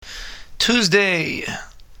Tuesday,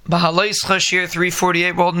 Bahalaischa Shir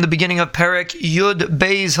 348. We're holding the beginning of Perek Yud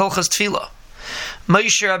Beis Hilchas Tefillah.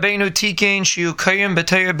 Moshe Rabbeinu Tikein Shiu Kayim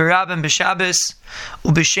B'Torah B'Rabim B'Shabbos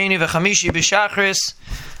U'B'Sheni V'Chamishi B'Shachris.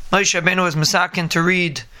 Moshe Rabbeinu was masakin to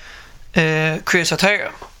read Kriyas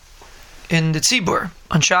HaTorah in the Tzibur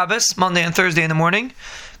on Shabbos, Monday and Thursday in the morning.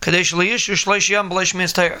 Kadesh Liyishu Shleish Yom B'Leish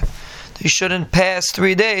Mias Torah. They shouldn't pass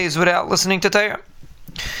 3 days without listening to Torah.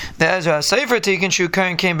 The Ezra Sefer Tikkun Shu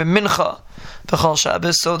Kain came by Mincha B'Chol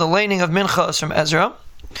Shabbos, so the laning of Mincha is from Ezra.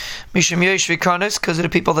 Mishum Yesh V'Karnis, because of the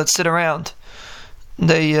people that sit around.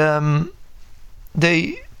 They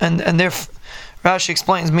Rashi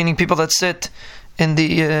explains, meaning people that sit in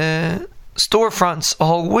the storefronts a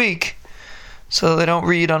whole week, so they don't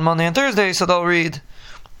read on Monday and Thursday, so they'll read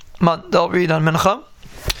on Mincha.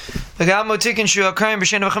 He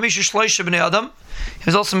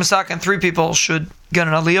was also masakin 3 people should get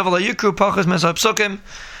an aliyah v'la yikru pachas mezah psukim.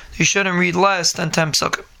 You shouldn't read less than 10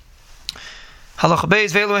 psukim. Halacha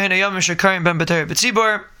beis ve'elu hin hayom shekarim ben b'Torah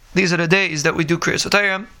b'tzibur. These are the days that we do Kriyas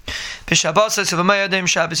HaTorah. B'Shabbos v'Mayadim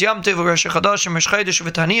Shabbos Yom Tov v'Rosh Chodesh Rosh Chodesh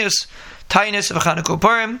v'Taniyus Tainus v'Chanukah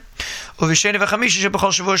Purim u'V'Sheni v'Chamishi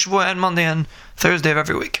sheb'chol shavua and Monday and Thursday of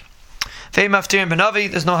every week. Ve'im haftirim b'Navi.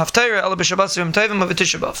 There's no haftarah ela b'Shabbos Yom Tovim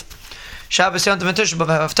v'Tisha B'Av. Shabbos Yom Tov and Tisha B'Av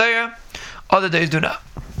have haftarah. Other days do not.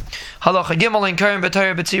 Halacha Gimel in Karim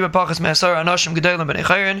b'Torah b'Tzibur pachas me'asar anashim gedolim b'nei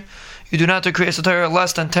chayrin. You do not do Kriyas HaTorah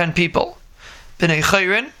less than 10 people. B'nei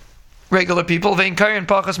chayrin, regular people. Ve'in Karim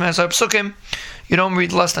pachas me'asar psukim. You don't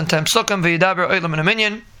read less than 10 psukim. Ve'yidaber oilam and a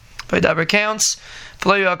minyan. Ve'yidaber counts.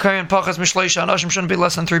 V'lo Karim pachas mishleish anashim shouldn't be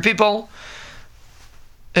less than 3 people.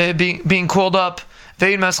 Being called up.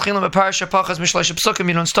 You don't start a parsha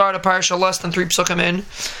less than 3 psukim in.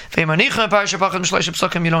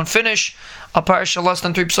 You don't finish a parsha less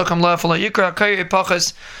than 3 psukim left. And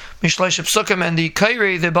the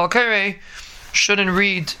kairi, the balkairi, shouldn't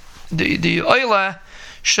read the oila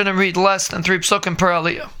shouldn't read less than 3 psukim per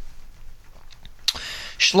aliyah.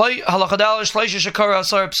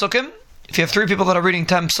 If you have 3 people that are reading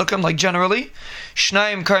 10 psukim, like generally,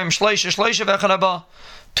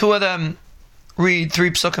 2 of them read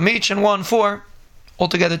 3 psukim each, and 1 4,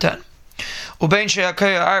 altogether 10. Either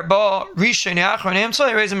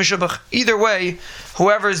way,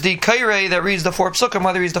 whoever is the kairei that reads the 4 psukim,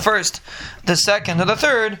 whether he's the first, the second, or the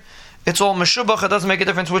third, it's all meshubach. It doesn't make a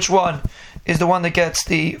difference which one is the one that gets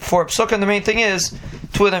the 4 psukim. The main thing is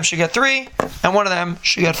 2 of them should get 3, and 1 of them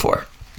should get 4.